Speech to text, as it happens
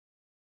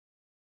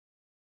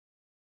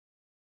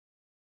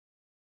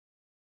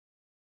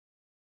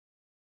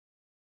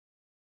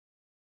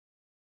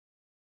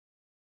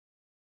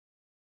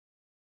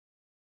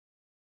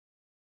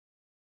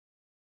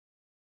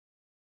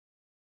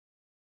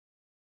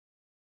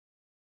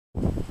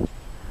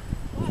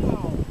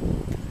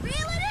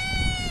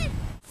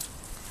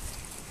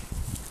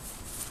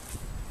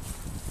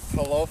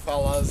Hello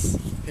fellas,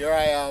 here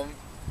I am.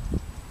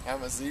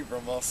 I'm a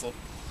zebra mussel.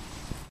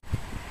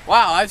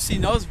 Wow, I've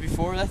seen those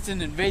before. That's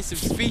an invasive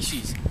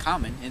species,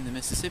 common in the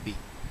Mississippi.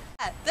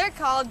 Yeah, they're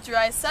called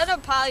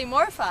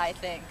Polymorpha, I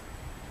think.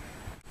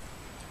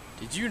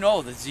 Did you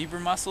know that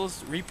zebra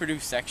mussels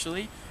reproduce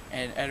sexually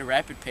and at a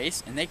rapid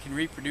pace, and they can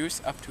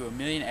reproduce up to 1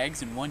 million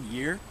eggs in 1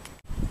 year?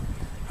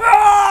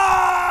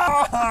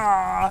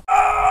 I'm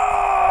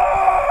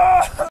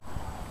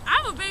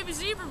a baby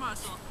zebra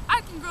mussel. I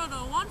can grow to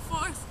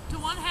 1/4 to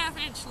 1/2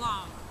 inch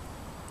long.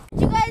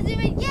 Did you guys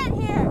even get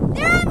here?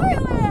 They're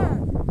everywhere!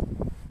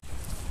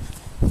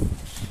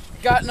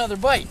 Got another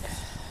bite.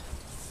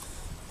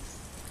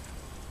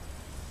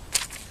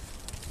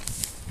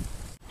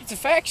 It's a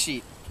fact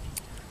sheet.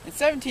 In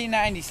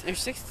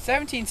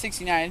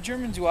 1769, a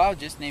German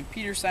zoologist named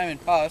Peter Simon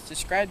Paulus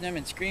described them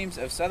in streams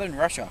of southern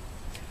Russia.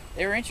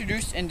 They were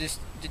introduced and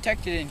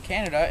detected in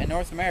Canada and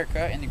North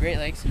America in the Great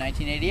Lakes in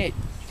 1988.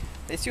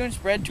 They soon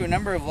spread to a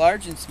number of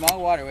large and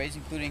small waterways,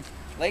 including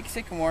Lake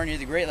Sycamore near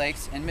the Great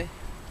Lakes and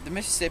the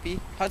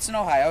Mississippi, Hudson,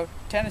 Ohio,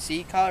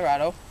 Tennessee,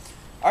 Colorado,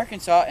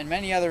 Arkansas, and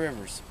many other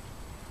rivers.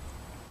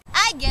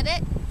 I get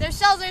it. Their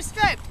shells are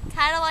striped,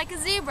 kind of like a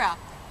zebra.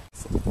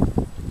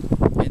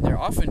 And they're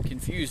often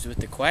confused with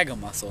the quagga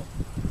mussel.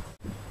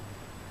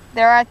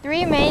 There are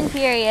 3 main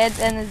periods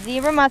in the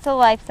zebra mussel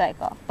life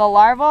cycle: the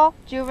larval,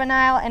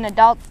 juvenile, and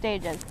adult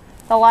stages.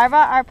 The larvae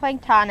are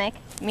planktonic,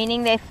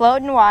 meaning they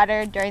float in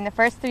water during the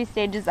first 3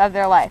 stages of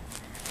their life: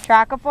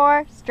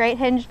 trochophore,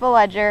 straight-hinged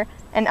villager,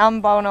 and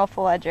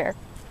umbonovillager.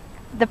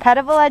 The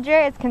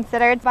petavillager is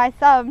considered by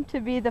some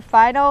to be the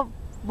final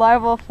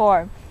larval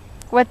form,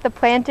 with the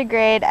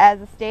plantigrade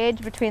as a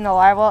stage between the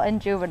larval and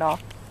juvenile.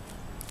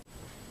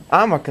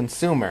 I'm a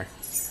consumer.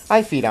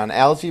 I feed on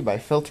algae by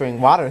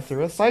filtering water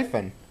through a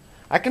siphon.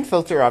 I can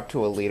filter up to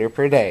 1 liter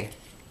per day.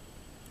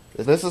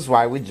 This is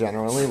why we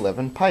generally live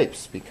in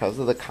pipes, because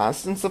of the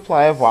constant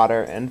supply of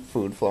water and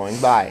food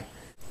flowing by.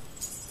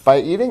 By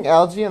eating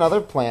algae and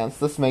other plants,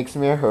 this makes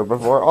me a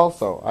herbivore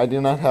also. I do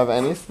not have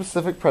any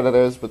specific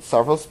predators, but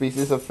several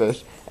species of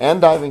fish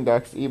and diving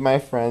ducks eat my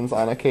friends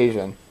on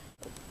occasion.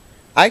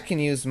 I can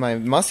use my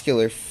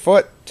muscular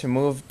foot to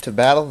move to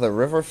battle the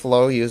river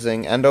flow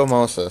using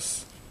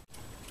endomosis.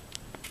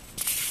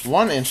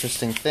 One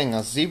interesting thing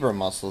us zebra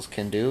mussels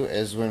can do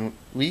is when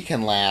we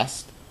can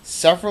last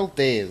several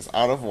days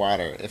out of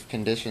water if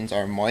conditions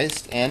are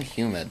moist and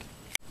humid.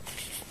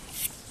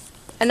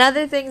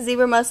 Another thing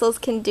zebra mussels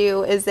can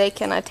do is they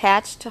can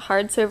attach to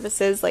hard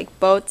surfaces like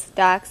boats,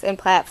 docks, and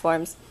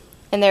platforms,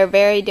 and they're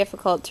very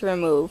difficult to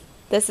remove.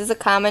 This is a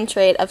common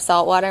trait of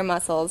saltwater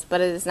mussels,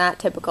 but it is not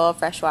typical of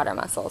freshwater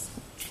mussels.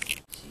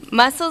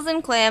 Mussels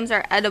and clams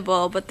are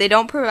edible, but they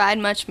don't provide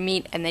much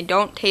meat and they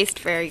don't taste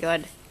very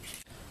good.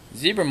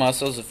 Zebra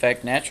mussels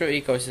affect natural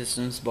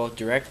ecosystems both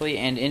directly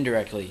and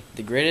indirectly.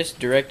 The greatest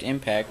direct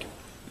impact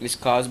is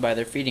caused by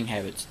their feeding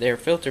habits. They are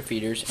filter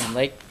feeders, and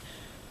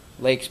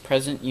lakes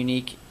present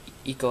unique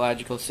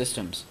ecological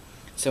systems.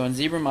 So when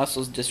zebra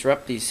mussels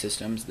disrupt these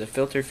systems, the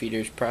filter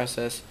feeders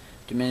process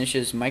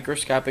diminishes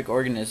microscopic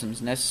organisms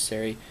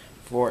necessary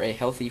for a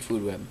healthy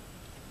food web.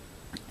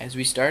 As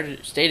we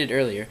stated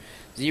earlier,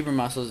 zebra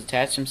mussels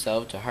attach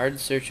themselves to hard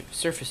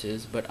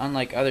surfaces, but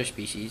unlike other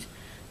species,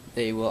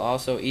 they will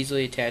also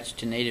easily attach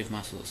to native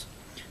mussels.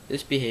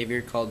 This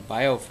behavior, called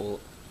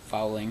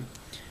biofouling,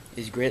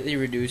 is greatly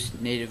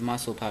reduced native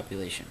mussel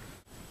population.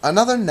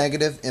 Another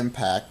negative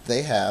impact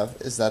they have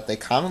is that they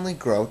commonly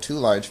grow too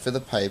large for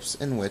the pipes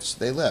in which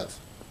they live.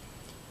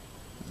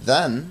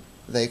 Then,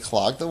 they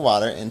clog the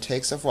water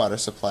intakes of water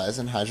supplies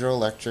and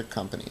hydroelectric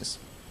companies.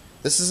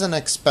 This is an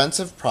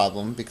expensive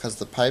problem because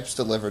the pipes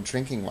deliver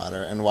drinking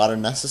water and water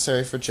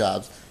necessary for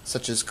jobs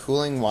such as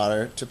cooling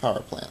water to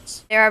power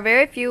plants. There are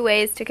very few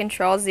ways to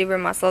control zebra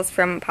mussels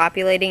from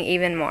populating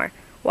even more.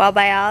 While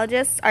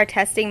biologists are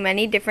testing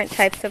many different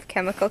types of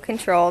chemical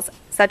controls,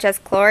 such as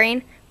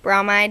chlorine,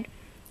 bromide,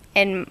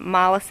 and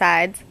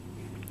molicides,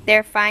 they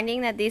are finding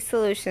that these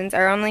solutions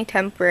are only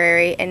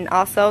temporary and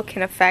also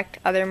can affect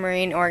other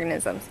marine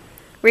organisms.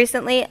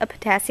 Recently, a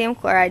potassium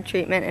chloride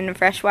treatment in a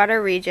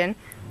freshwater region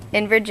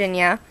in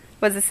Virginia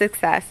was a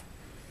success.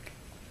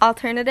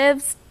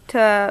 Alternatives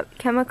to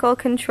chemical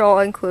control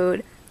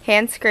include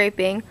hand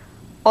scraping,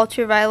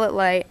 ultraviolet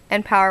light,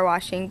 and power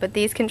washing, but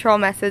these control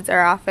methods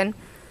are often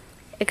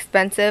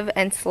expensive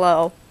and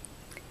slow.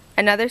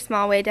 Another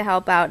small way to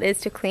help out is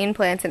to clean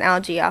plants and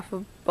algae off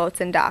of boats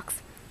and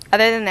docks.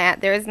 Other than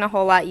that, there isn't a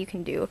whole lot you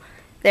can do.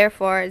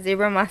 Therefore,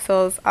 zebra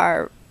mussels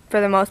are,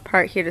 for the most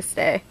part, here to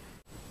stay.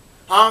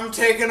 I'm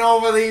taking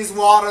over these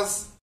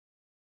waters.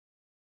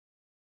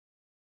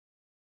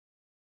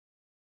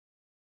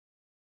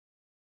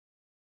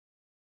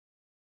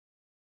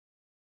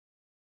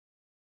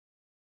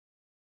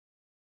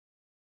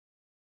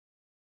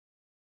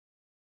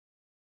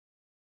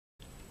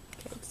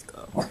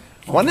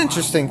 One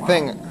interesting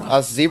thing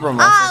us zebra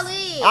mussels...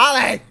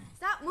 Ollie!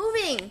 Stop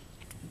moving!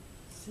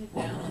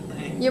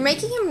 You're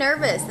making him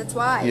nervous, that's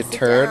why. You Sit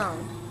turd.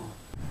 down.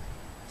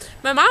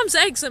 My mom's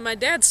eggs and my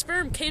dad's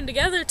sperm came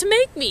together to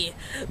make me.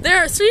 There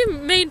are 3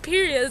 main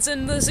periods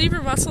in the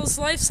zebra mussel's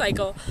life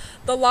cycle: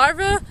 the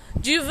larva,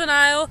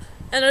 juvenile,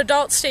 and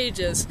adult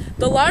stages.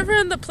 The larva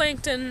and the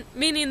plankton,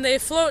 meaning they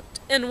float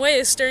in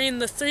waste during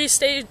the 3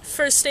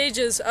 first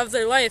stages of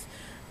their life.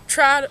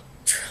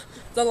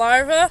 The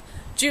larva,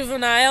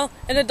 juvenile,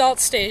 and adult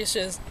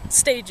stages.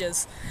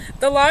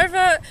 The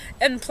larva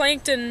and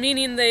plankton,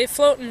 meaning they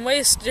float in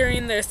waste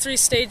during their 3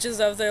 stages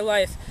of their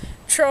life.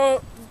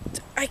 Trochophore!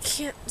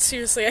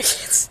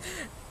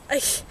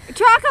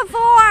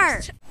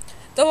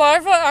 The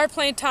larvae are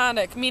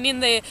planktonic, meaning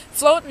they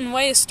float in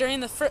waste during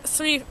the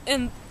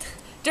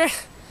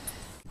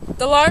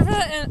The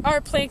larvae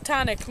are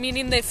planktonic,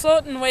 meaning they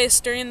float in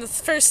waste during the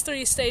first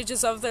 3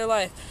 stages of their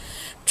life.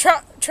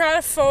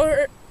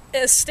 Trochophore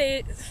is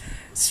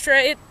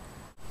straight.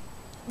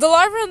 The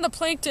larvae and the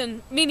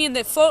plankton, meaning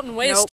they float in waste. Nope.